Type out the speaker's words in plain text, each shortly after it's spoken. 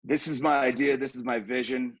this is my idea. This is my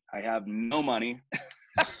vision. I have no money.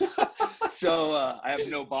 So I have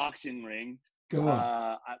no boxing ring. Come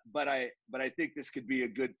on. But I think this could be a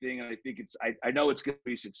good thing. And I think I know it's going to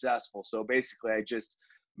be successful. So basically I just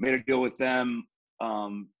made a deal with them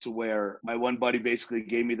to where my one buddy basically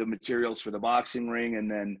gave me the materials for the boxing ring.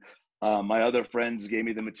 And then my other friends gave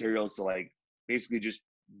me the materials to like basically just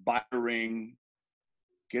buy a ring,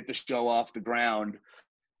 get the show off the ground.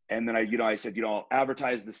 And then I said, I'll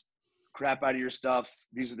advertise this crap out of your stuff.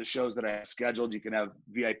 These are the shows that I have scheduled. You can have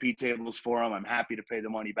VIP tables for them. I'm happy to pay the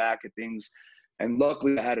money back at things. And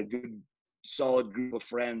luckily I had a good, solid group of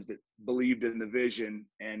friends that believed in the vision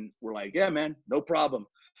and were like, yeah, man, no problem.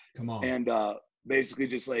 Come on. And basically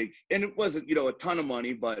just like, and it wasn't, a ton of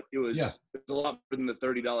money, but it was, it was a lot more than the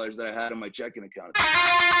 $30 that I had on my checking account.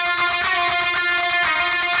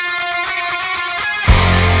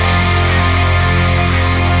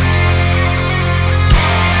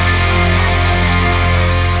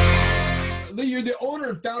 Lee, you're the owner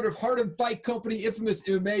and founder of Heart and Fight Company, Infamous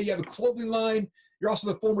MMA. You have a clothing line. You're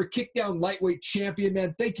also the former kickdown lightweight champion,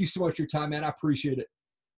 man. Thank you so much for your time, man. I appreciate it.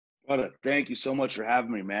 Thank you so much for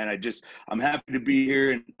having me, man. I'm happy to be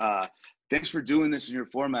here, and thanks for doing this in your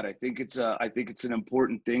format. I think it's an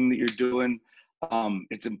important thing that you're doing.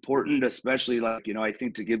 It's important, especially like, I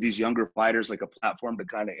think to give these younger fighters like a platform to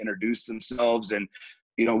kind of introduce themselves and,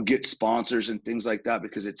 get sponsors and things like that,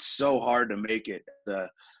 because it's so hard to make it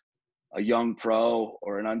a young pro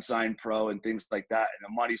or an unsigned pro and things like that. And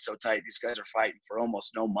the money's so tight. These guys are fighting for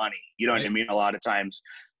almost no money. You know what I mean? A lot of times,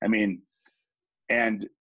 and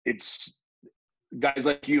it's guys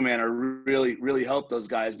like you, man, are really, really help those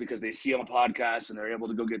guys because they see on a podcast and they're able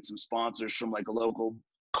to go get some sponsors from like a local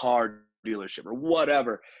car dealership or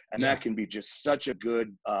whatever. And that can be just such a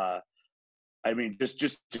good,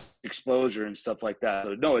 just exposure and stuff like that.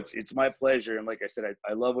 So no, it's my pleasure. And like I said,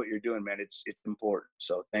 I love what you're doing, man. It's important.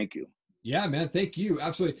 So thank you. Yeah, man. Thank you.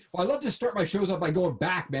 Absolutely. Well, I love to start my shows off by going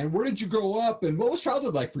back, man. Where did you grow up and what was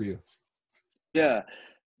childhood like for you? Yeah,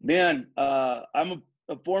 man. I'm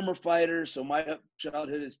a former fighter. So my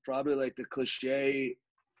childhood is probably like the cliche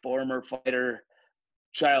former fighter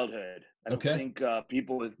childhood. I don't think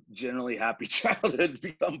people with generally happy childhoods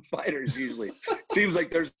become fighters usually. Seems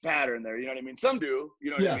like there's a pattern there. You know what I mean? Some do,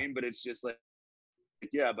 you know what I mean? But it's just like,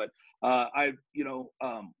 yeah, but I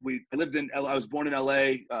was born in LA,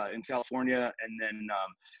 in California. And then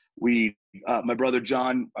my brother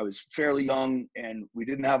John, I was fairly young and we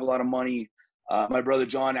didn't have a lot of money. My brother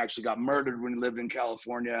John actually got murdered when he lived in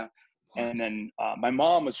California. And then my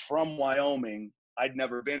mom was from Wyoming. I'd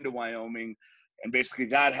never been to Wyoming. And basically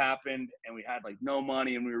that happened and we had like no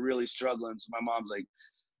money and we were really struggling. So my mom's like,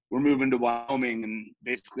 we're moving to Wyoming. And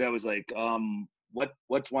basically I was like,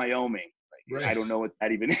 what's Wyoming? Like, I don't know what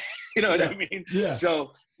that even is. You know what I mean? Yeah.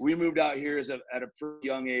 So we moved out here at a pretty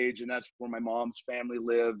young age, and that's where my mom's family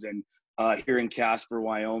lived. And here in Casper,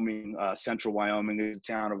 Wyoming, central Wyoming, is a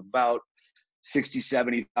town of about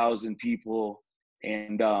 70,000 people.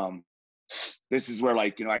 And this is where I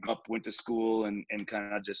grew up, went to school and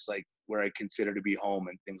kind of just like where I consider to be home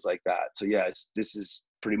and things like that. So yeah, this is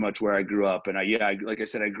pretty much where I grew up. And like I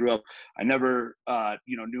said, I grew up, I never,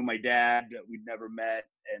 knew my dad. We'd never met.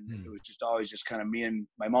 And it was just always just kind of me and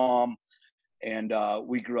my mom. And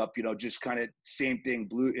we grew up, just kind of same thing,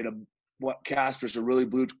 what Casper's a really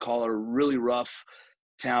blue collar, really rough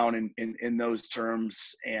town in those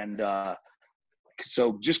terms. And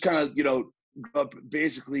so just kind of, grew up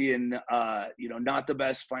basically in, not the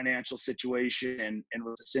best financial situation and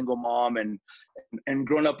with a single mom and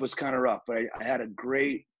growing up was kind of rough, but I had a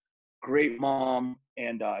great mom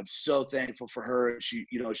and I'm so thankful for her. She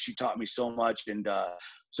taught me so much. And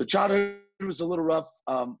so childhood was a little rough,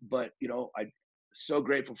 but I'm so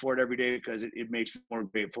grateful for it every day because it makes me more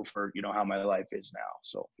grateful for, how my life is now.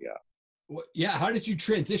 So, yeah. Well, yeah. How did you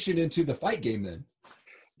transition into the fight game then?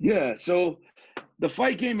 Yeah. So the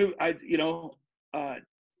fight game,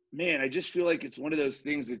 man, I just feel like it's one of those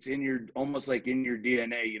things that's almost like in your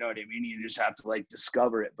DNA, you know what I mean? You just have to like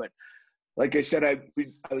discover it. But like I said, I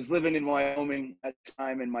was living in Wyoming at the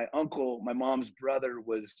time, and my uncle, my mom's brother,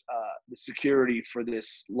 was the security for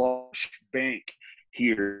this large bank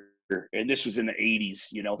here. And this was in the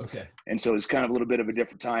 80s, Okay. And so it was kind of a little bit of a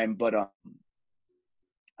different time. But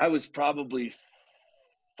I was probably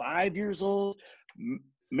 5 years old.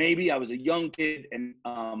 Maybe I was a young kid, and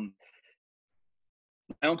my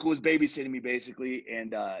uncle was babysitting me basically,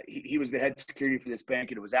 and he was the head security for this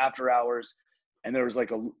bank, and it was after hours, and there was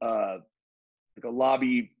like a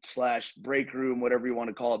lobby / break room, whatever you want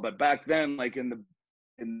to call it. But back then, like in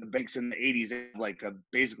in the banks in the 80s, like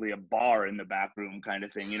basically a bar in the back room kind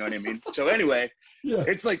of thing. You know what I mean? So anyway, Yeah.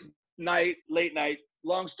 it's like late night.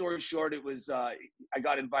 Long story short, it was, I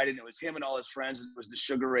got invited. It was him and all his friends. It was the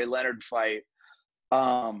Sugar Ray Leonard fight.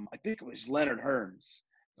 I think it was Leonard Hearns.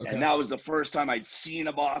 Okay. And that was the first time I'd seen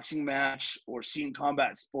a boxing match or seen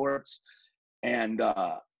combat sports. And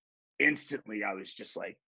instantly I was just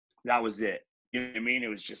like, that was it. You know what I mean? It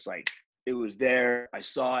was just like, it was there. I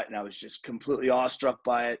saw it and I was just completely awestruck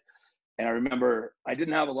by it. And I remember I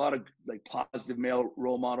didn't have a lot of like positive male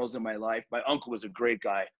role models in my life. My uncle was a great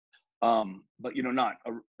guy, but not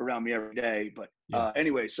around me every day. But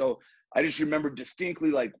anyway, so I just remember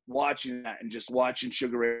distinctly like watching that and just watching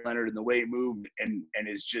Sugar Ray Leonard and the way he moved and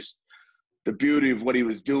is just the beauty of what he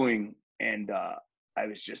was doing. And I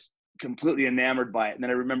was just completely enamored by it. And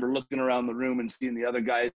then I remember looking around the room and seeing the other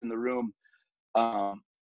guys in the room,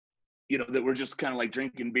 that were just kind of like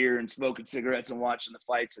drinking beer and smoking cigarettes and watching the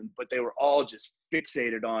fights. But they were all just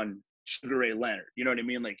fixated on Sugar Ray Leonard. You know what I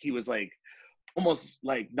mean? Like he was like almost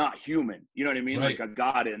like not human. You know what I mean? Right. Like a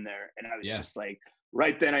god in there. And I was just like,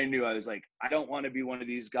 right then I knew. I was like, I don't want to be one of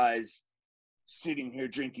these guys sitting here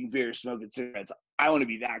drinking beer, smoking cigarettes. I want to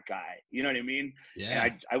be that guy. You know what I mean? Yeah.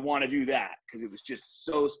 And I want to do that because it was just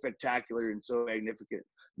so spectacular and so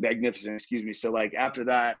magnificent. Excuse me. So like after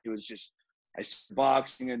that, it was just, I started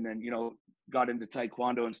boxing and then, got into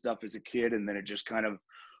Taekwondo and stuff as a kid. And then it just kind of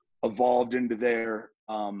evolved into there.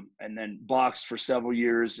 And then boxed for several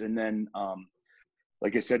years. And then,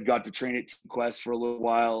 like I said, got to train at Team Quest for a little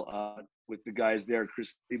while with the guys there,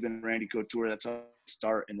 Chris Lieben, Randy Couture. That's how I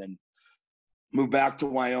start. And then moved back to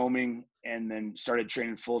Wyoming and then started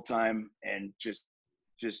training full time, and just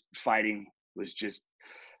fighting was just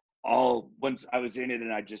all, once I was in it.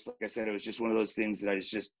 And I just, like I said, it was just one of those things that I was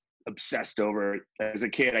just obsessed over as a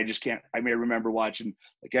kid. I remember watching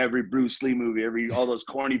like every Bruce Lee movie, all those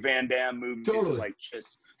corny Van Damme movies, Totally. like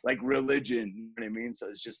just like religion, you know what I mean? So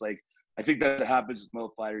it's just like, I think that's what happens with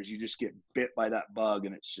most fighters. You just get bit by that bug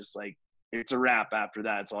and it's just like, it's a wrap after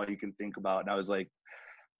that. It's all you can think about. And I was like,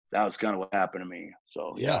 that was kind of what happened to me.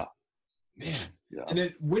 So yeah. Man. Yeah. And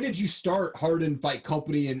then when did you start Harden Fight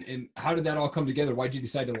Company and how did that all come together? Why did you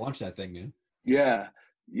decide to launch that thing, man? Yeah.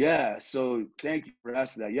 So thank you for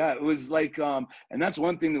asking that. Yeah, it was like, and that's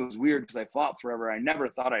one thing that was weird because I fought forever. I never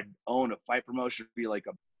thought I'd own a fight promotion, be like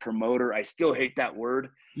a promoter. I still hate that word.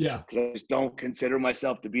 Yeah. Because I just don't consider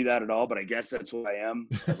myself to be that at all, but I guess that's what I am.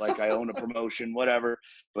 Like I own a promotion, whatever.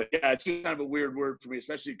 But yeah, it's just kind of a weird word for me,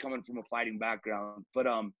 especially coming from a fighting background. But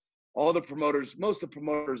all the promoters, most of the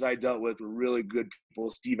promoters I dealt with were really good people.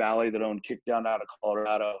 Steve Alley that owned Kickdown out of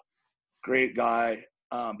Colorado, great guy.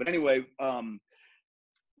 But anyway,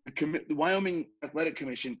 the Wyoming Athletic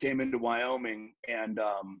Commission came into Wyoming and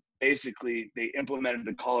basically they implemented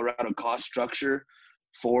the Colorado cost structure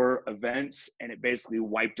for events, and it basically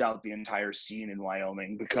wiped out the entire scene in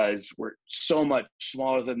Wyoming because we're so much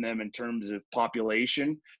smaller than them in terms of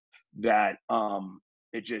population that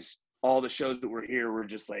it just, all the shows that were here were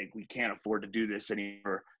just like, we can't afford to do this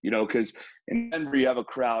anymore, because in Denver you have a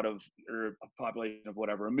crowd of, or a population of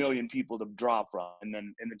whatever, 1 million people to draw from. And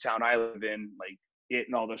then in the town I live in, like it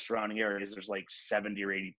and all the surrounding areas, there's like 70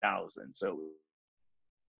 or 80,000. So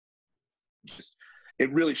just,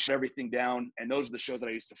 it really shut everything down. And those are the shows that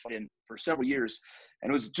I used to fight in for several years. And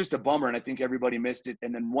it was just a bummer. And I think everybody missed it.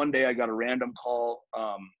 And then one day I got a random call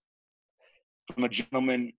from a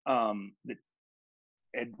gentleman that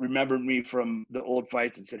had remembered me from the old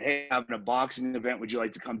fights and said, "Hey, I'm having a boxing event. Would you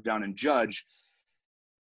like to come down and judge?"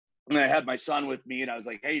 And I had my son with me, and I was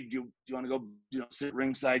like, "Hey, do you want to go, sit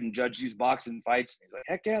ringside and judge these boxing fights?" And he's like,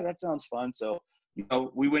 "Heck yeah, that sounds fun." So,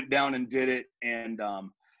 we went down and did it. And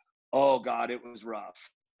oh God, it was rough.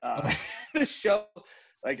 The show,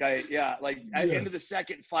 at the end of the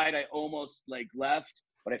second fight, I almost like left,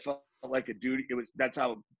 but I felt like a dude. It was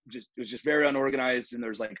just very unorganized. And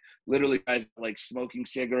there's like literally guys like smoking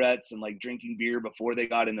cigarettes and like drinking beer before they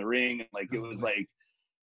got in the ring. And like, it was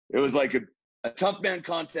like a tough man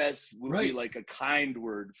contest would be like a kind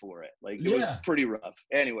word for it. Like it was pretty rough.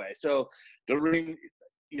 Anyway, so the ring,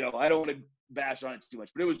 I don't want to bash on it too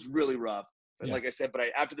much, but it was really rough. But like I said,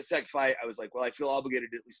 after the second fight, I was like, well, I feel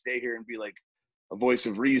obligated to at least stay here and be like a voice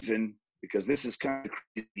of reason, because this is kind of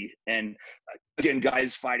crazy. And again,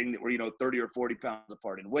 guys fighting that were, 30 or 40 pounds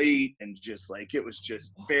apart in weight, and just like, it was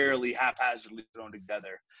just barely haphazardly thrown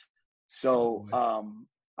together. So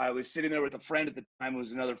I was sitting there with a friend at the time who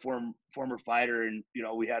was another former fighter. And,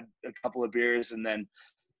 we had a couple of beers, and then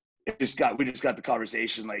we just got the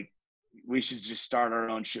conversation like, we should just start our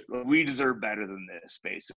own shit. We deserve better than this,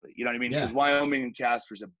 basically. You know what I mean? Because Wyoming and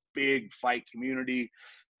Casper's a big fight community.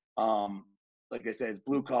 like I said, it's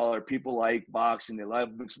blue collar. People like boxing. They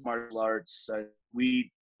love mixed martial arts.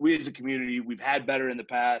 We as a community, we've had better in the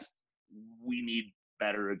past. We need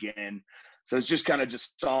better again. So it's just kind of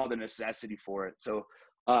just saw the necessity for it. So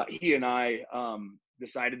he and I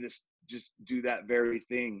decided to just do that very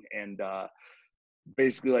thing. And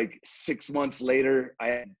basically like 6 months later,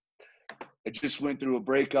 I just went through a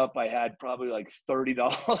breakup. I had probably like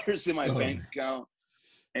 $30 in my bank account.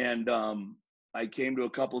 And I came to a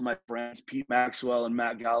couple of my friends, Pete Maxwell and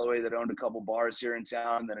Matt Galloway, that owned a couple bars here in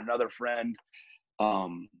town. Then another friend,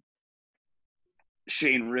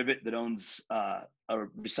 Shane Rivet, that owns a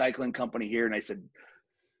recycling company here. And I said,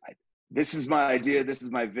 this is my idea. This is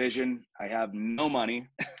my vision. I have no money.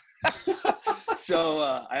 So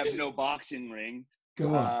I have no boxing ring.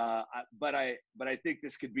 But I think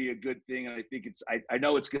this could be a good thing. And I think I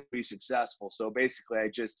know it's going to be successful. So basically I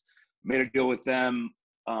just made a deal with them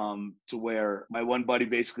to where my one buddy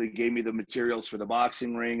basically gave me the materials for the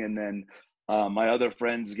boxing ring. And then my other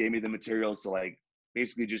friends gave me the materials to like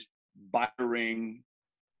basically just buy a ring,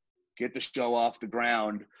 get the show off the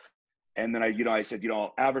ground. And then I said,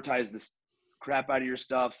 I'll advertise this crap out of your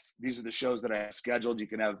stuff. These are the shows that I have scheduled. You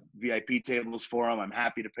can have VIP tables for them. I'm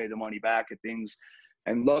happy to pay the money back at things.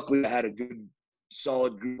 And luckily I had a good,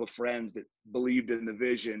 solid group of friends that believed in the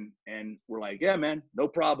vision and were like, yeah, man, no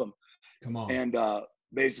problem. Come on. And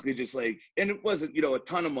basically just like, and it wasn't, a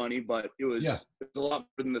ton of money, but it was a lot more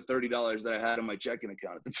than the $30 that I had on my checking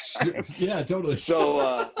account at the time. Yeah, totally.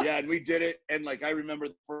 So, and we did it. And like, I remember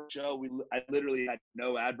the first show, I literally had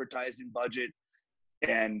no advertising budget.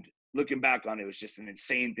 And looking back on it, it was just an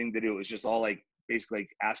insane thing to do. It was just all like, basically like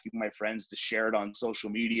asking my friends to share it on social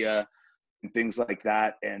media and things like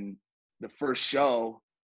that. And the first show,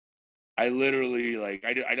 I literally like,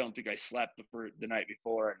 I don't think I slept the night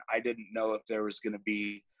before, and I didn't know if there was going to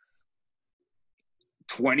be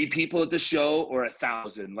 20 people at the show or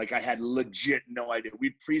 1,000. Like I had legit no idea.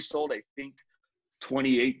 We pre-sold, I think,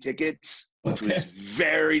 28 tickets, which was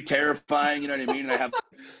very terrifying. You know what I mean? And I have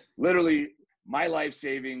literally my life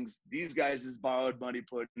savings, these guys' borrowed money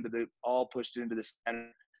all pushed into the center.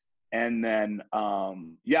 And then,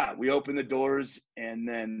 we opened the doors, and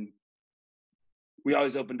then we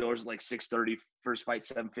always open doors at like 6:30, first fight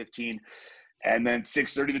 7:15. And then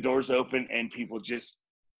 6:30, the doors open and people just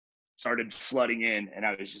started flooding in. And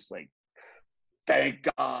I was just like, thank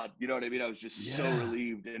God. You know what I mean? I was just so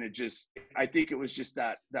relieved. And I think it was just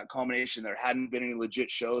that combination. There hadn't been any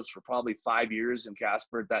legit shows for probably 5 years in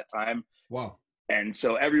Casper at that time. Wow. And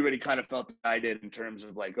so everybody kind of felt that I did in terms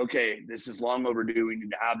of like, okay, this is long overdue. We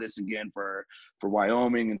need to have this again for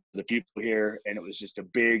Wyoming and the people here. And it was just a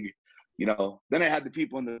big, then I had the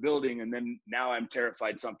people in the building, and then now I'm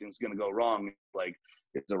terrified something's going to go wrong. Like,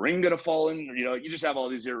 is the ring going to fall in? You just have all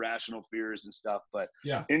these irrational fears and stuff, but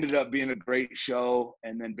ended up being a great show.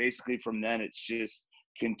 And then basically from then it's just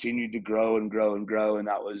continued to grow and grow and grow. And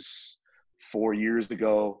that was 4 years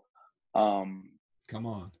ago. Come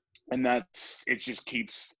on. And it's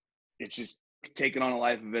just taken on a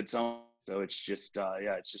life of its own. So it's just,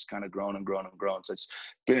 it's just kind of grown and grown and grown. So it's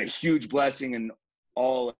been a huge blessing, and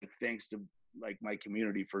all thanks to like my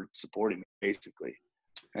community for supporting me, basically.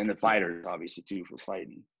 And the fighters, obviously, too, for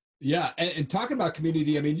fighting. Yeah. And talking about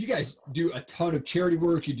community, I mean, you guys do a ton of charity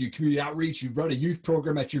work. You do community outreach. You run a youth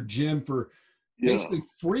program at your gym for basically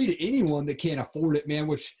free to anyone that can't afford it, man,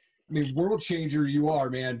 which, I mean, world changer you are,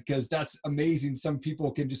 man, because that's amazing. Some people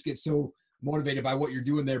can just get so motivated by what you're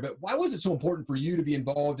doing there. But why was it so important for you to be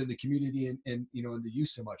involved in the community and in the youth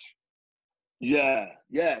so much? Yeah.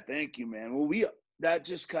 Thank you, man. Well, that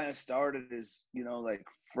just kind of started as, like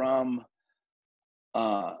from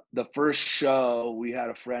the first show, we had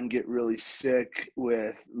a friend get really sick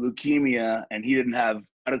with leukemia, and he didn't have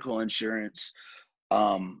medical insurance.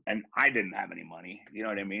 And I didn't have any money, you know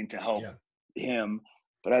what I mean, to help him.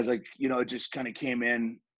 But I was like, it just kind of came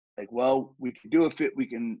in like, well, we can do we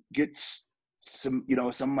can get some,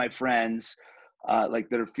 some of my friends, like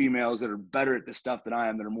that are females that are better at the stuff than I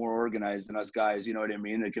am, that are more organized than us guys, you know what I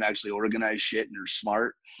mean? They can actually organize shit and are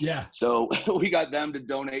smart. Yeah. So we got them to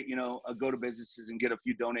donate, go to businesses and get a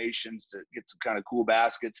few donations to get some kind of cool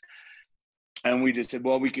baskets. And we just said,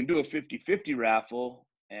 well, we can do a 50-50 raffle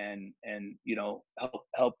and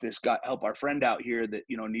help this guy, help our friend out here that,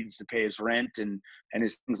 needs to pay his rent and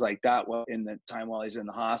his things like that in the time while he's in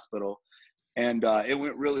the hospital. And it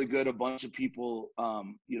went really good. A bunch of people,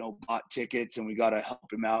 bought tickets, and we got to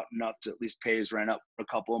help him out enough to at least pay his rent up for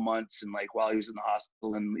a couple of months. And like while he was in the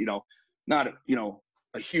hospital, and, not,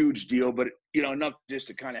 a huge deal, but, enough just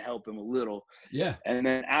to kind of help him a little. Yeah. And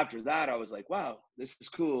then after that, I was like, wow, this is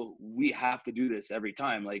cool. We have to do this every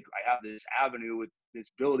time. Like I have this avenue with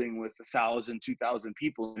this building with 1,000, 2,000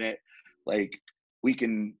 people in it, like we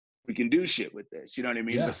can do shit with this, you know what I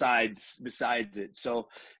mean? Yeah. Besides it. So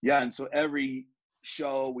yeah, and so every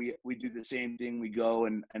show we do the same thing. We go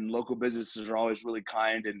and local businesses are always really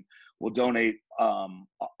kind, and we'll donate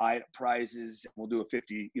prizes. We'll do a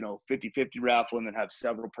 50-50 raffle, and then have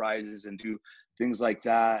several prizes and do things like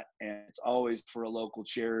that. And it's always for a local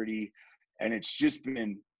charity. And it's just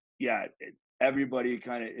been, everybody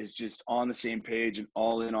kind of is just on the same page and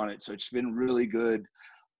all in on it. So it's been really good.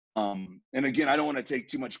 And again, I don't want to take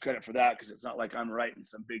too much credit for that, because it's not like I'm writing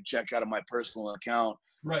some big check out of my personal account,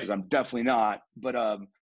 because I'm definitely not. But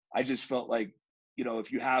I just felt like,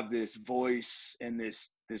 if you have this voice and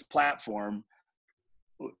this platform,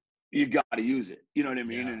 you got to use it. You know what I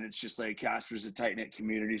mean? Yeah. And it's just like Casper's a tight knit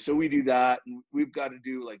community, so we do that, and we've got to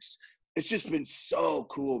do like. It's just been so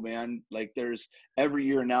cool, man. Like there's every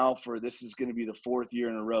year now this is going to be the 4th year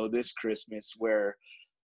in a row this Christmas, where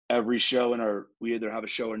every show we either have a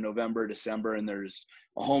show in November, December, and there's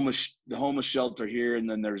the homeless shelter here, and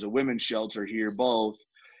then there's a women's shelter here, both.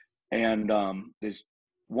 And this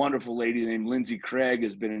wonderful lady named Lindsay Craig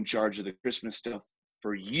has been in charge of the Christmas stuff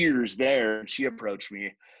for years there. She approached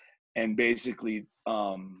me and basically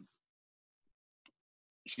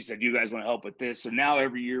she said, "You guys want to help with this?" So now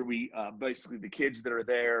every year we basically, the kids that are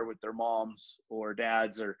there with their moms or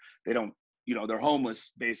dads, or they don't, they're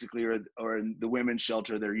homeless basically, or in the women's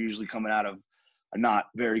shelter, they're usually coming out of a not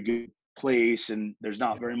very good place, and there's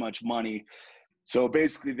not very much money. So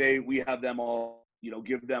basically we have them all,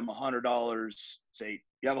 give them $100, say,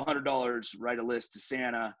 you have $100, write a list to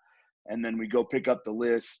Santa, and then we go pick up the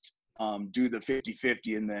list, do the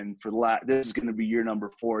 50-50. And then this is going to be year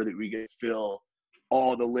number 4 that we get to fill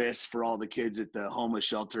all the lists for all the kids at the homeless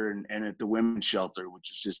shelter and at the women's shelter, which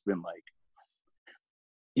has just been like,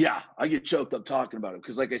 I get choked up talking about it,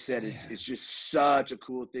 because like I said, it's just such a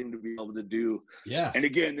cool thing to be able to do. Yeah. And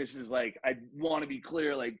again, this is like, I want to be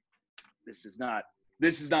clear, like this is not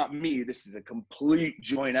me. This is a complete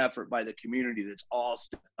joint effort by the community that's all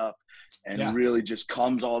stepped up and really just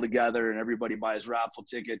comes all together, and everybody buys raffle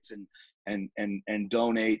tickets and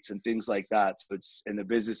donates and things like that. So and the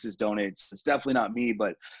businesses donate. So it's definitely not me,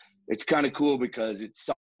 but it's kind of cool because it's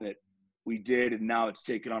something that we did, and now it's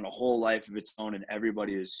taken on a whole life of its own, and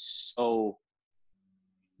everybody is so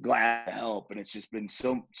glad to help. And it's just been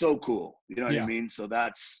so cool. You know what I mean? So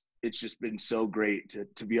it's just been so great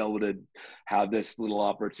to be able to have this little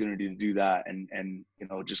opportunity to do that and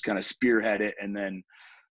just kind of spearhead it and then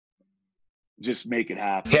just make it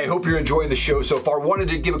happen. Hey, I hope you're enjoying the show so far. Wanted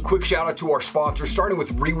to give a quick shout out to our sponsors, starting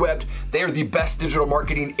with Rewebbed. They are the best digital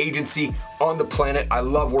marketing agency on the planet. I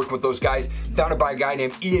love working with those guys. Founded by a guy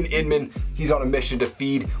named Ian Inman. He's on a mission to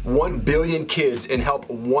feed 1 billion kids and help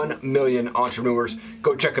 1 million entrepreneurs.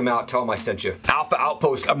 Go check them out. Tell them I sent you. Alpha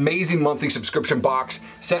Outpost, amazing monthly subscription box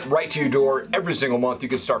sent right to your door every single month. You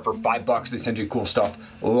can start for $5. They send you cool stuff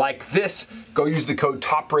like this. Go use the code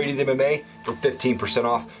TOPRATEDMMA for 15%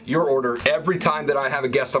 off your order. Every time that I have a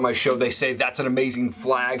guest on my show, they say that's an amazing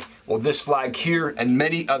flag. Well, this flag here and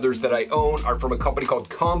many others that I own are from a company called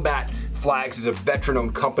Combat Flags. It's a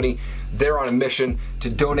veteran-owned company. They're on a mission to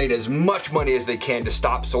donate as much money as they can to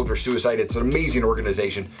stop soldier suicide. It's an amazing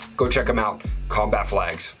organization. Go check them out, Combat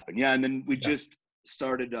Flags. Yeah, and then we just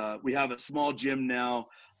started, we have a small gym now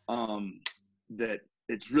that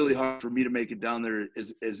it's really hard for me to make it down there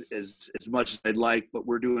as much as I'd like, but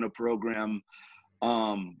we're doing a program.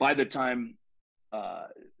 By the time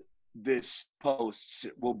this posts,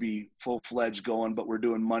 it will be full-fledged going, but we're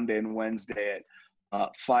doing Monday and Wednesday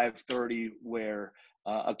at 5:30, where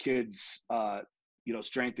a kid's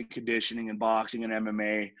strength and conditioning and boxing and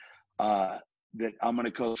MMA that I'm going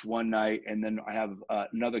to coach one night, and then I have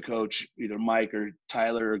another coach, either Mike or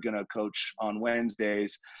Tyler, are going to coach on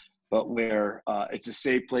Wednesdays, but where it's a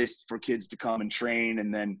safe place for kids to come and train.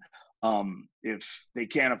 And then if they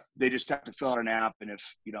can't, they just have to fill out an app. And if,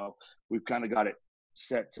 we've kind of got it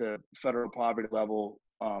set to federal poverty level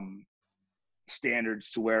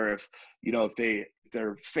standards, to where if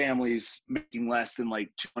their family's making less than like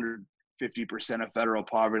 250% of federal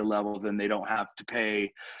poverty level, then they don't have to pay.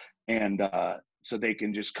 And so they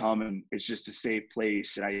can just come, and it's just a safe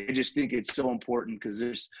place. And I just think it's so important,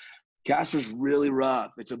 because Casper's really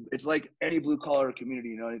rough. It's like any blue collar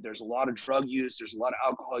community, there's a lot of drug use, there's a lot of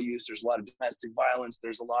alcohol use, there's a lot of domestic violence,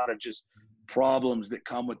 there's a lot of just problems that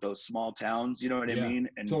come with those small towns, you know what I mean?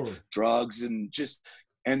 And totally. Drugs and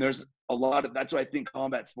there's a lot of, that's why I think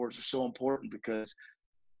combat sports are so important, because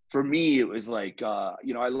for me, it was like, I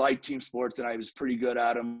like team sports and I was pretty good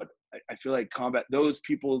at them, but I feel like those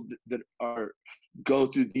people that go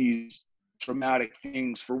through these traumatic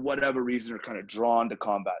things for whatever reason are kind of drawn to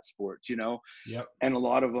combat sports, you know? Yep. And a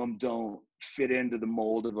lot of them don't fit into the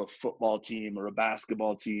mold of a football team or a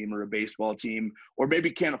basketball team or a baseball team, or maybe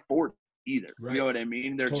can't afford it either. Right. You know what I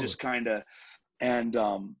mean? They're Totally. just kind of, and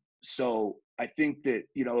so I think that,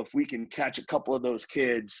 you know, if we can catch a couple of those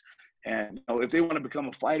kids and, you know, if they want to become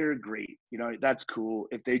a fighter, great. You know, that's cool.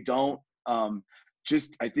 If they don't,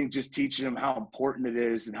 I think just teaching them how important it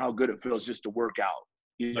is and how good it feels just to work out.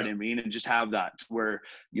 You know what I mean? And just have that where,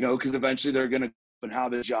 you know, because eventually they're going to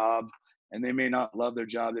have a job and they may not love their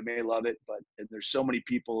job. They may love it, but there's so many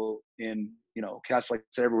people in, you know, Casper like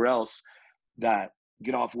everywhere else that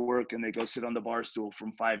get off work and they go sit on the bar stool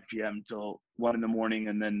from 5 p.m. till 1 a.m.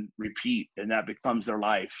 and then repeat. And that becomes their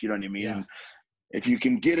life. You know what I mean? Yeah. And if you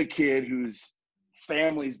can get a kid whose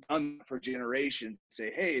family's done for generations,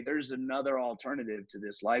 say, hey, there's another alternative to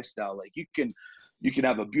this lifestyle. Like you can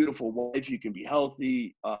have a beautiful wife, you can be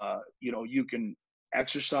healthy, you know, you can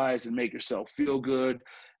exercise and make yourself feel good.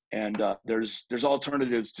 And there's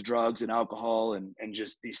alternatives to drugs and alcohol and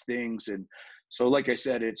just these things. And so, like I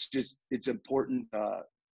said, it's important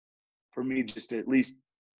for me just to at least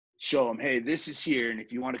show them, hey, this is here. And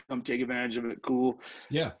if you want to come take advantage of it, cool.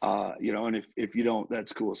 Yeah. You know, and if you don't,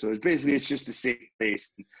 that's cool. So it's just a safe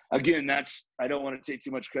place. Again, I don't want to take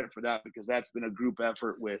too much credit for that because that's been a group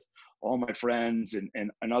effort with all my friends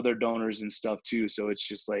and other donors and stuff too. So it's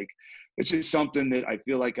just something that I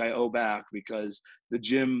feel like I owe back because the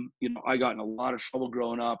gym, you know, I got in a lot of trouble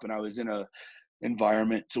growing up and I was in a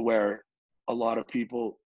environment to where a lot of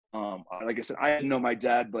people, like I said, I didn't know my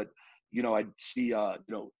dad, but, you know, I'd see, you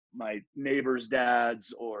know, my neighbors'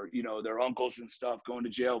 dads or, you know, their uncles and stuff going to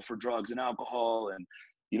jail for drugs and alcohol. And,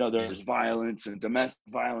 you know, there's violence and domestic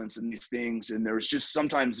violence and these things. And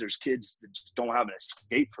sometimes there's kids that just don't have an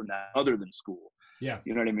escape from that other than school. Yeah.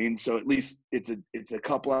 You know what I mean? So at least it's a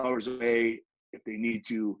couple hours away if they need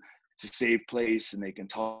to. It's a safe place and they can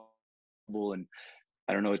talk. And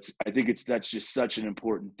I don't know, I think that's just such an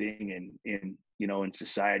important thing in you know, in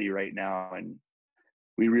society right now. And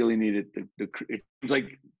we really need it. It seems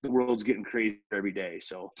like the world's getting crazy every day.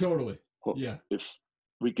 So Totally. Yeah. If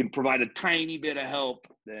we can provide a tiny bit of help,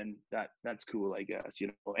 then that's cool, I guess, you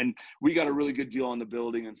know. And we got a really good deal on the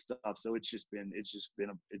building and stuff. So it's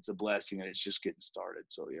a blessing and it's just getting started.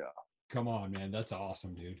 So yeah. Come on, man. That's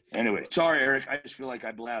awesome, dude. Anyway, sorry, Eric. I just feel like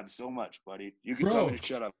I blabbed so much, buddy. You can tell me to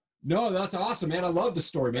shut up. No, that's awesome, man. I love the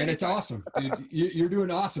story, man. It's awesome, dude. You're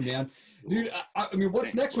doing awesome, man. Dude, I mean,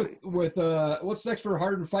 what's next with what's next for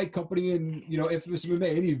Hardened Fight Company and, you know, Infamous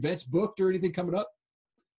MMA? Any events booked or anything coming up?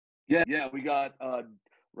 Yeah, we got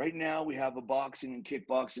right now we have a boxing and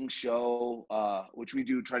kickboxing show, which we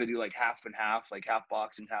try to do like half and half, like half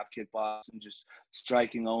boxing, half kickboxing, just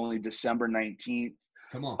striking only, December 19th.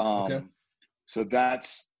 Come on. Okay. So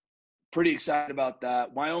that's pretty excited about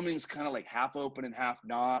that. Wyoming's kind of like half open and half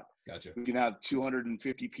not. Gotcha. We can have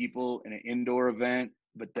 250 people in an indoor event,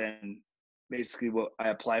 but then basically what I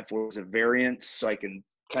apply for is a variance, so I can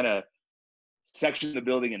kind of section the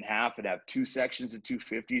building in half and have two sections of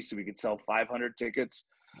 250, so we could sell 500 tickets.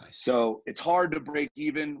 Nice. So it's hard to break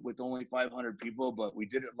even with only 500 people, but we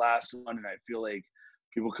did it last one, and I feel like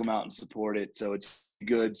people come out and support it, so it's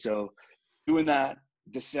good. So doing that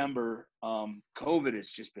December, COVID has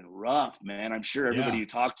just been rough, man. I'm sure everybody you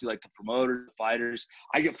talk to, like the promoters, the fighters,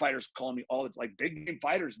 I get fighters calling me all, like big name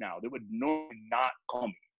fighters now that would normally not call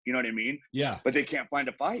me, you know what I mean? Yeah. But they can't find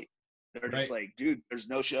a fight. They're just like, dude, there's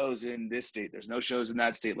no shows in this state, there's no shows in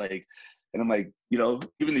that state, like, and I'm like, you know,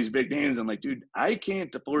 even these big names, I'm like, dude, I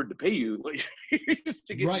can't afford to pay you just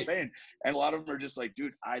to get you paid. And a lot of them are just like,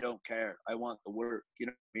 dude, I don't care, I want the work, you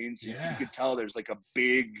know what I mean? So you can tell there's like a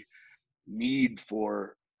big need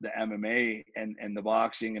for the MMA and the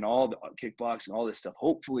boxing and all the kickboxing, all this stuff.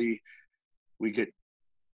 Hopefully we get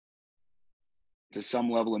to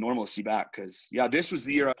some level of normalcy back, because this was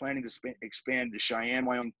the year I'm planning to expand to Cheyenne,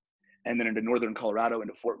 Wyoming, and then into northern Colorado,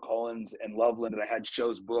 into Fort Collins and Loveland, and I had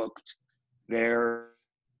shows booked there.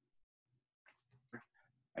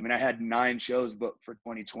 I mean, I had 9 shows booked for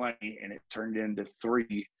 2020 and it turned into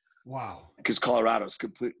 3. Wow. Because Colorado's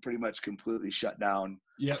pretty much completely shut down.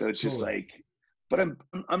 Yeah. So it's just like, but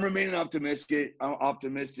I'm remaining optimistic. I'm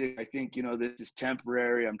optimistic. I think, you know, this is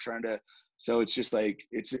temporary. So it's just like,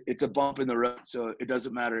 it's a bump in the road. So it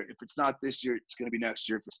doesn't matter if it's not this year, it's going to be next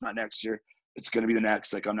year. If it's not next year, it's going to be the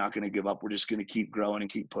next. Like, I'm not going to give up. We're just going to keep growing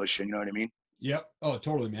and keep pushing. You know what I mean? Yep. Oh,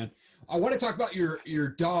 totally, man. I want to talk about your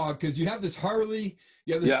dog because you have this Harley.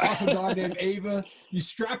 You have this awesome dog named Ava. You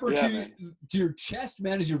strap her to your chest,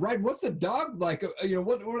 man, as you ride. What's the dog like?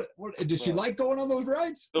 What does she like going on those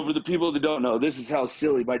rides? So for the people that don't know, this is how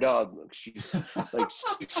silly my dog looks. She's like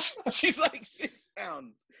she's like 6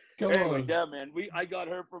 pounds. Come on. Yeah, man. I got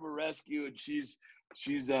her from a rescue, and she's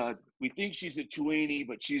we think she's a tweenie,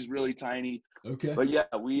 but she's really tiny. Okay. But yeah,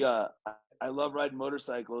 I love riding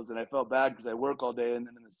motorcycles, and I felt bad because I work all day, and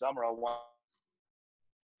then in the summer I want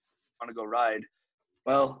to go ride.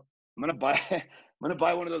 Well, I'm gonna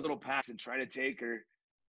buy one of those little packs and try to take her.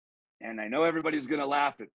 And I know everybody's gonna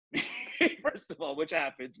laugh at me, first of all, which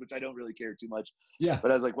happens, which I don't really care too much. Yeah. But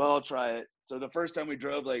I was like, well, I'll try it. So the first time we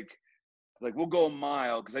drove, like we'll go a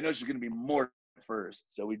mile because I know she's gonna be more first.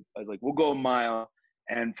 So I was like, we'll go a mile,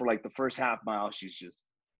 and for like the first half mile, she's just,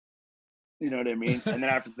 you know what I mean? And then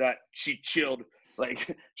after that, she chilled.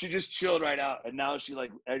 Like, she just chilled right out. And now she,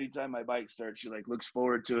 like, anytime my bike starts, she, like, looks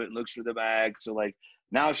forward to it, looks for the bag. So, like,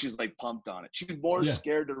 now she's, like, pumped on it. She's more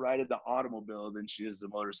scared to ride in the automobile than she is the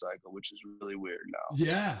motorcycle, which is really weird now.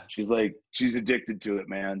 Yeah. She's addicted to it,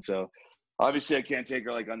 man. So, obviously, I can't take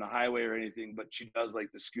her, like, on the highway or anything, but she does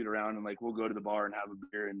like to scoot around, and, like, we'll go to the bar and have a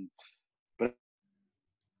beer. But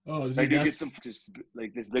I do get some, just,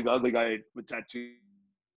 like, this big, ugly guy with tattoos.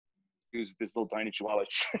 This little tiny chihuahua.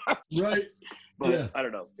 Right. But I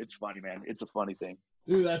don't know. It's funny, man. It's a funny thing.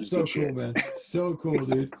 Dude, that's so cool, man. So cool,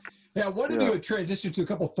 dude. Hey, I wanted to do a transition to a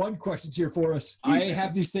couple fun questions here for us. I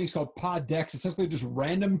have these things called pod decks, essentially just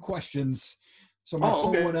random questions. So I'm gonna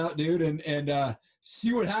pull one out, dude, and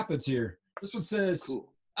see what happens here. This one says,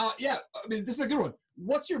 I mean, this is a good one.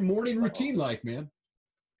 What's your morning routine like, man?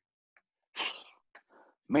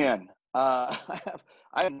 Man,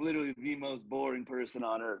 I'm literally the most boring person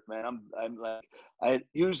on earth, man. I'm like, I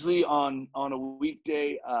usually on a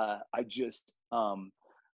weekday, I just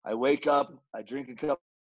I wake up, I drink a cup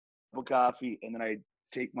of coffee, and then I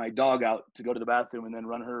take my dog out to go to the bathroom and then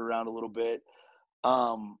run her around a little bit.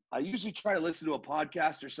 I usually try to listen to a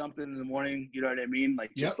podcast or something in the morning, you know what I mean?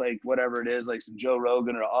 Like just like whatever it is, like some Joe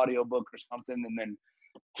Rogan or an audiobook or something, and then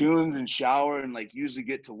tunes and shower and like usually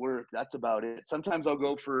get to work. That's about it. Sometimes I'll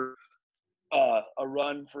go for a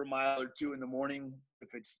run for a mile or two in the morning if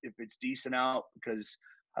it's decent out, because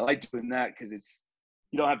I like doing that because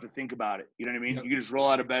you don't have to think about it. You know what I mean? You can just roll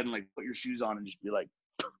out of bed and like put your shoes on and just be like,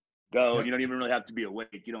 go. You don't even really have to be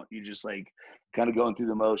awake. You just like kind of going through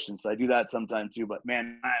the motions. So I do that sometimes too, but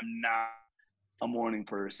man, I'm not a morning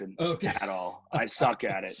person at all. I suck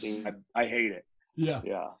at it, dude. I hate it. Yeah.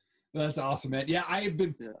 That's awesome, man. Yeah, I have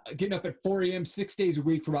been getting up at 4 a.m. 6 days a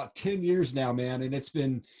week for about 10 years now, man. And it's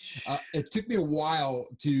been, it took me a while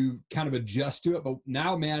to kind of adjust to it. But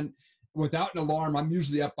now, man, without an alarm, I'm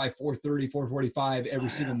usually up by 4:30, 4:45 every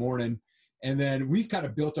single morning. And then we've kind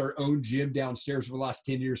of built our own gym downstairs for the last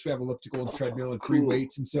 10 years. We have elliptical and treadmill and free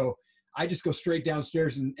weights. And so I just go straight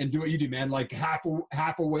downstairs and do what you do, man. Like half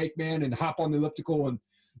awake, man, and hop on the elliptical. And,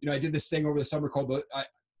 I did this thing over the summer called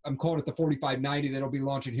I'm calling it the 45-90 that'll be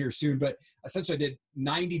launching here soon. But essentially I did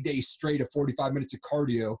 90 days straight of 45 minutes of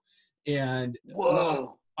cardio. And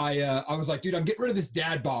I was like, dude, I'm getting rid of this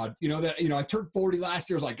dad bod. I turned 40 last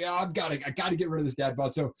year. I was like, I got to get rid of this dad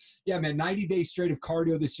bod. So yeah, man, 90 days straight of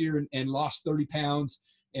cardio this year and lost 30 pounds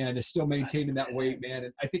and is still maintaining that weight, man.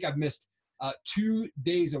 And I think I've missed 2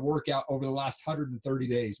 days of workout over the last 130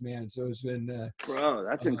 days, man. So it's been bro,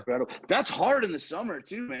 that's incredible. That's hard in the summer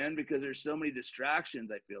too, man, because there's so many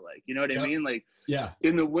distractions. I feel like, you know what I mean? Like,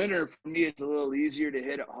 in the winter for me, it's a little easier to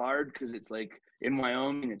hit it hard because it's like in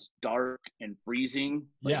Wyoming, it's dark and freezing.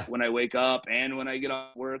 Like when I wake up and when I get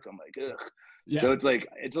off work, I'm like, ugh. So it's like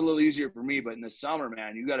it's a little easier for me. But in the summer,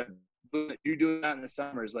 man, you're doing that in the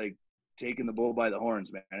summer is like taking the bull by the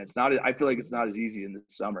horns, man. It's not. I feel like it's not as easy in the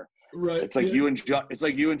summer. Right. It's like you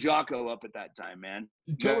and Jocko up at that time, man.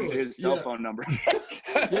 Totally. His cell phone number.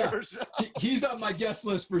 He's on my guest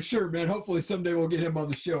list for sure, man. Hopefully someday we'll get him on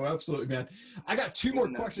the show. Absolutely, man. I got 2 more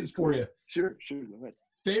questions for you. Sure. Go ahead.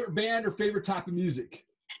 Favorite band or favorite type of music?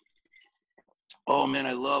 Oh man,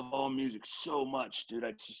 I love all music so much, dude.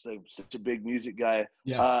 I'm just like such a big music guy.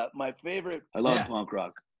 My favorite, I love punk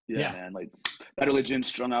rock. Man, like Bad Religion,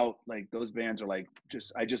 Strung Out, like those bands are like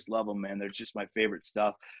I just love them, man. They're just my favorite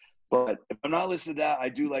stuff. But if I'm not listening to that, I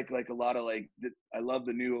do like a lot of I love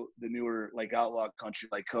the newer like outlaw country,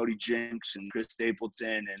 like Cody Jinks and Chris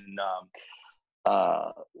Stapleton and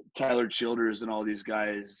Tyler Childers and all these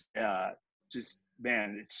guys. Just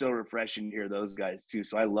man, it's so refreshing to hear those guys too.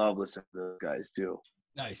 So I love listening to those guys too.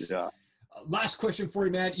 Nice. Yeah. Last question for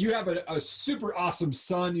you, man. You have a super awesome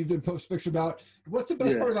son you've been posting pictures about. What's the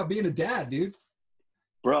best part about being a dad, dude?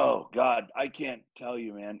 Bro, God, I can't tell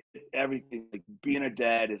you, man. Everything, like being a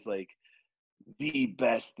dad is like the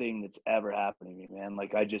best thing that's ever happened to me, man.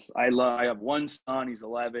 Like I have one son, he's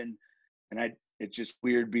 11, and it's just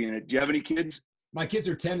weird being do you have any kids? My kids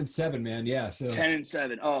are 10 and 7, man. Yeah. So 10 and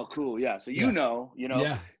 7. Oh, cool. Yeah. So yeah,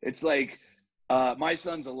 yeah, it's like my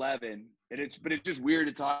son's 11, and it's just weird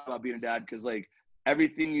to talk about being a dad because like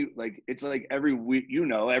everything you like, it's like every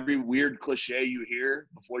every weird cliche you hear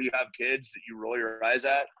before you have kids that you roll your eyes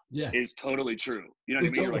at yeah. is totally true. You know what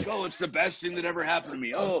I mean? You're like, oh, it's the best thing that ever happened to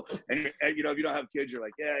me. Oh, and if you don't have kids, you're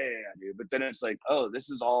like, yeah, dude. But then it's like, oh,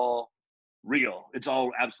 this is all real. It's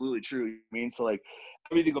all absolutely true. You know what I mean? So like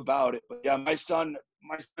everything about it. But yeah, my son's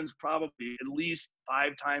probably at least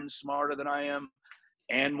 5 times smarter than I am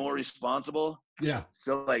and more responsible. Yeah.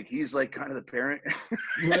 So like he's like kind of the parent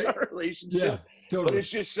right? in our relationship. Yeah, totally.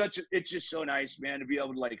 But it's just so nice, man, to be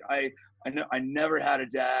able to like I know I never had a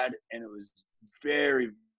dad, and it was very,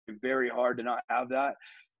 very hard to not have that.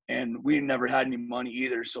 And we never had any money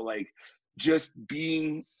either. So like just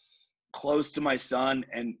being close to my son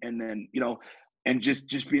and then and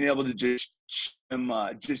just being able to just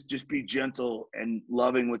be gentle and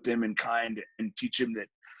loving with him and kind, and teach him that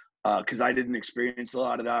because I didn't experience a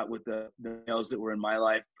lot of that with the males that were in my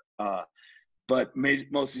life, but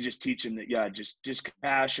mostly just teach him that just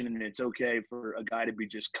compassion, and it's okay for a guy to be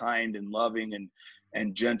just kind and loving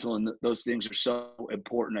and gentle, and those things are so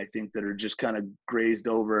important, I think, that are just kind of grazed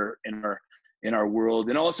over in our world.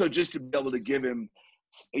 And also just to be able to give him,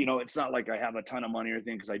 it's not like I have a ton of money or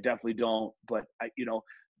anything, because I definitely don't, but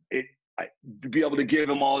to be able to give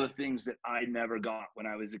him all the things that I never got when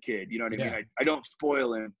I was a kid. You know what I mean? I don't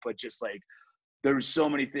spoil him, but just like there's so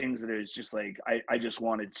many things that is just like I just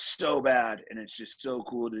wanted so bad, and it's just so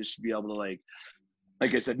cool to just be able to like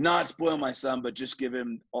I said, not spoil my son, but just give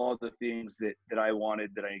him all the things that I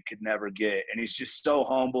wanted that I could never get. And he's just so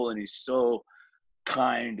humble, and he's so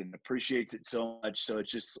kind and appreciates it so much. So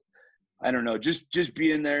it's just, I don't know, just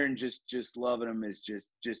being there and just loving him is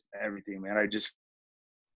just everything, man. I just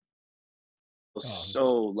feel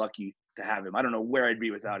so lucky to have him. I don't know where I'd be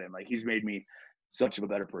without him. Like, he's made me such a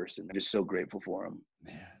better person. I'm just so grateful for him.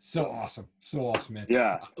 Man, so awesome, man.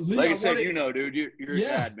 Yeah, Lee, like I said, dude, you're yeah.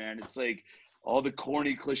 a dad, man. It's like all the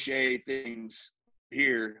corny cliche things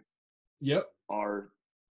here are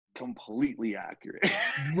completely accurate.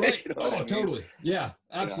 Right. You know what I mean? Totally. Yeah,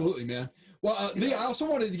 absolutely, man. Well, Lee, I also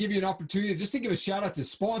wanted to give you an opportunity just to give a shout out to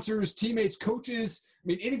sponsors, teammates, coaches. I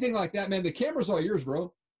mean, anything like that, man. The camera's all yours,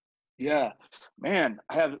 bro. Yeah, man.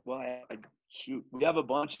 We have a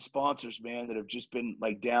bunch of sponsors, man, that have just been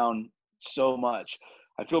like down so much.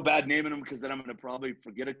 I feel bad naming them because then I'm going to probably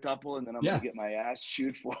forget a couple, and then I'm going to get my ass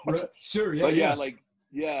chewed for them. Sure. Yeah.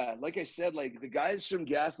 But like I said, like the guys from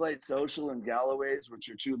Gaslight Social and Galloway's, which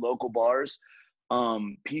are 2 local bars,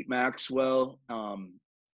 Pete Maxwell,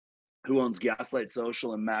 who owns Gaslight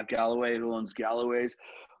Social, and Matt Galloway, who owns Galloway's.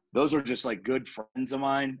 Those are just like good friends of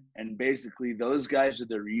mine. And basically those guys are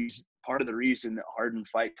part of the reason that Hardened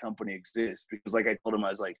Fight Company exists. Because like I told him, I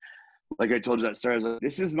was like I told you that story, I was like,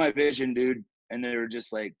 this is my vision, dude. And they were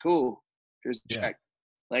just like, cool, here's a check.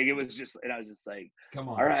 Like, it was just, and I was just like, come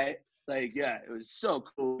on. All right. Like, yeah, it was so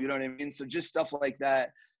cool. You know what I mean? So just stuff like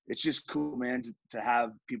that. It's just cool, man, to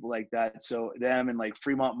have people like that. So them and like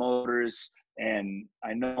Fremont Motors, and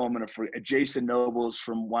I know I'm going to forget Jason Nobles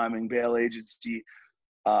from Wyoming Bail Agency.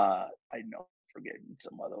 I know I'm forgetting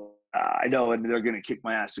some other. I know, and they're going to kick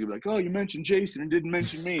my ass. They're going to be like, oh, you mentioned Jason and didn't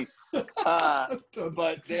mention me. But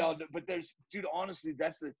there's, dude, honestly,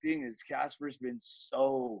 that's the thing, is Casper's been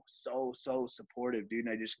so supportive, dude.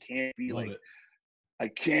 And I just can't be I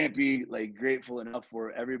can't be like grateful enough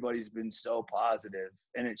for everybody's been so positive,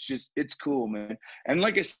 and it's cool, man. And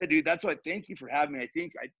like I said, dude, that's why thank you for having me. I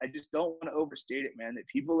think I just don't want to overstate it, man, that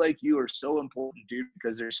people like you are so important, dude,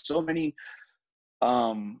 because there's so many,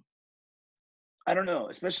 I don't know,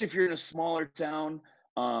 especially if you're in a smaller town.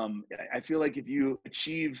 I feel like if you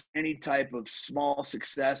achieve any type of small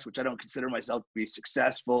success, which I don't consider myself to be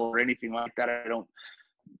successful or anything like that, I don't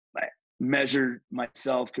measure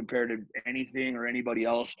myself compared to anything or anybody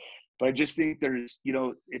else, but I just think there's,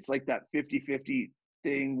 it's like that 50-50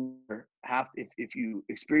 thing where if you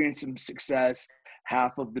experience some success,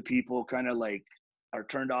 half of the people kind of like are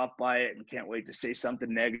turned off by it and can't wait to say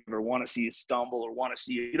something negative or want to see you stumble or want to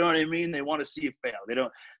see you know what I mean? They want to see you fail.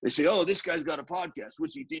 They say, oh, this guy's got a podcast.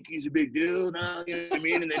 What's he think he's a big deal? No, you know what I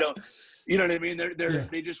mean? And they don't, you know what I mean?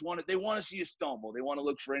 They just want to see you stumble. They want to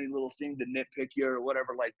look for any little thing to nitpick you or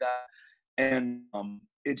whatever like that. And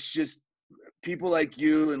it's just people like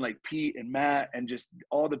you and like Pete and Matt and just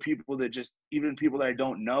all the people that just, even people that I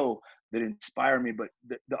don't know, that inspire me. But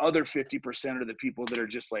the other 50% are the people that are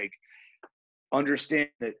just like, understand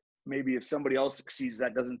that maybe if somebody else succeeds,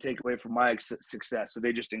 that doesn't take away from my success. So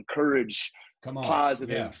they just encourage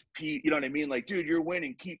positive, you know what I mean? Like, dude, you're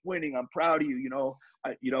winning, keep winning. I'm proud of you, you know,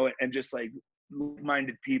 and just like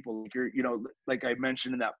like-minded people, like you're, you know, like I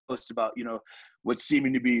mentioned in that post about, you know, what's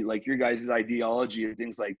seeming to be like your guys' ideology and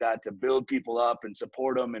things like that, to build people up and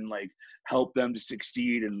support them and like help them to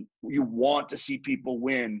succeed. And you want to see people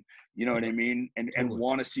win, you know what I mean? And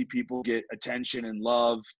want to see people get attention and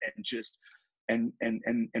love and just, and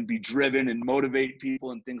be driven and motivate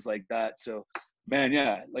people and things like that. So, man,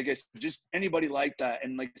 yeah, like I said, just anybody like that.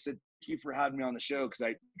 And like I said, thank you for having me on the show, because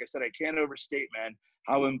like I said, I can't overstate, man,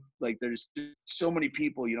 how I'm like, there's so many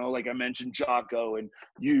people, you know, like I mentioned Jocko and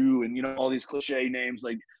you and, you know, all these cliche names,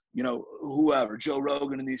 like, you know, whoever, Joe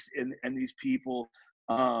Rogan and these people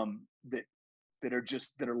that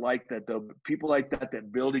are like that, though. People like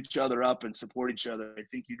that build each other up and support each other. I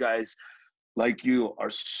think you guys, like you, are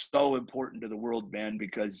so important to the world, man,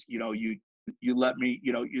 because, you know, you let me,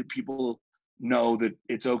 you know, people know that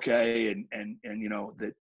it's okay, and you know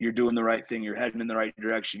that you're doing the right thing, you're heading in the right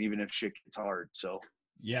direction, even if shit gets hard. So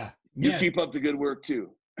yeah, you keep up the good work too.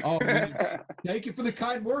 Oh, man. Thank you for the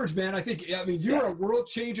kind words, man. I mean, you're a world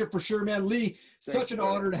changer for sure, man. Lee, such an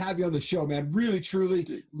honor to have you on the show, man. Really,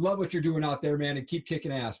 truly love what you're doing out there, man, and keep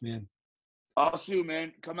kicking ass, man. Awesome,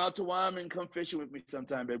 man. Come out to Wyoming, come fishing with me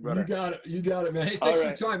sometime, big brother. You got it, man. Hey, thanks for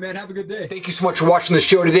your time, man. Have a good day. Thank you so much for watching the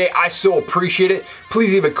show today. I so appreciate it.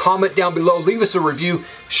 Please leave a comment down below. Leave us a review.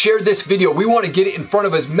 Share this video. We want to get it in front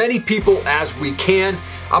of as many people as we can.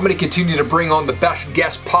 I'm going to continue to bring on the best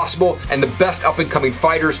guests possible and the best up-and-coming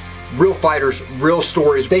fighters, real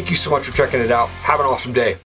stories. Thank you so much for checking it out. Have an awesome day.